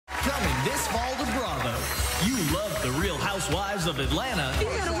Coming this fall to Bravo. You love The Real Housewives of Atlanta. You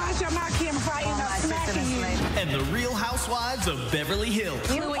better watch your mouth, Kim, if I end up smacking you. And The Real Housewives of Beverly Hills.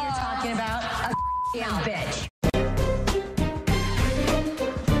 You know what you're talking about? A damn bitch.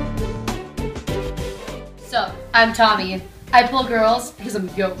 So, I'm Tommy. I pull girls because I'm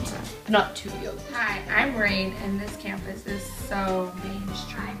yoked, but not too yoked. Hi, I'm Rain, and this campus is so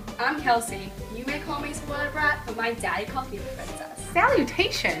mainstream. I'm Kelsey. You may call me spoiled brat, but my daddy calls me the princess.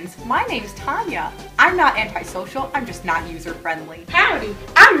 Salutations, my name's Tanya. I'm not antisocial, I'm just not user-friendly. Howdy,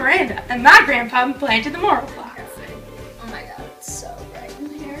 I'm Miranda, and my grandpa planted the moral class. Oh my god, it's so bright in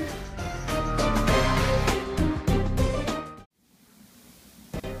here.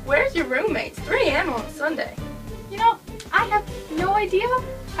 Where's your roommates? 3 a.m. on Sunday. You know, I have no idea.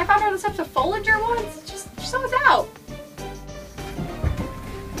 I found her on the steps of Follinger once. Just was out.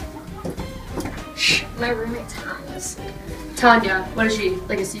 Shh, my roommate Tanya's. Tanya, what is she,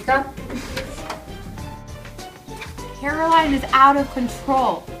 like a C cup? Caroline is out of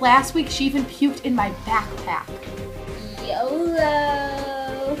control. Last week she even puked in my backpack.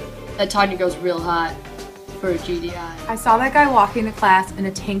 YOLO. That Tanya goes real hot for a GDI. I saw that guy walking to class in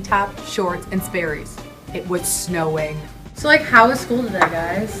a tank top, shorts, and Sperry's. It was snowing. So like, how was school today,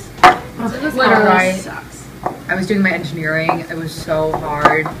 guys? Literally sucks. I was doing my engineering. It was so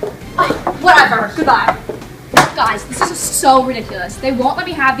hard. Whatever, goodbye. Guys, this is so ridiculous. They won't let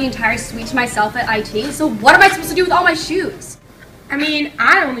me have the entire suite to myself at IT, so what am I supposed to do with all my shoes? I mean,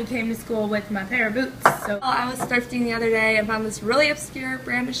 I only came to school with my pair of boots, so. I was thrifting the other day and found this really obscure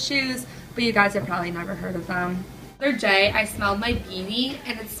brand of shoes, but you guys have probably never heard of them. The other day, I smelled my beanie,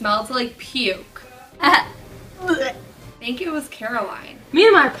 and it smelled like puke. I think it was Caroline. Me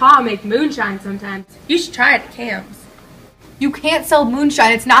and my pa make moonshine sometimes. You should try it at Cam's. You can't sell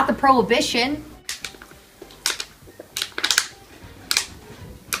moonshine, it's not the prohibition.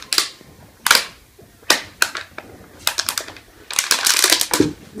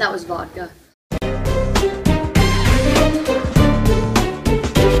 That was vodka.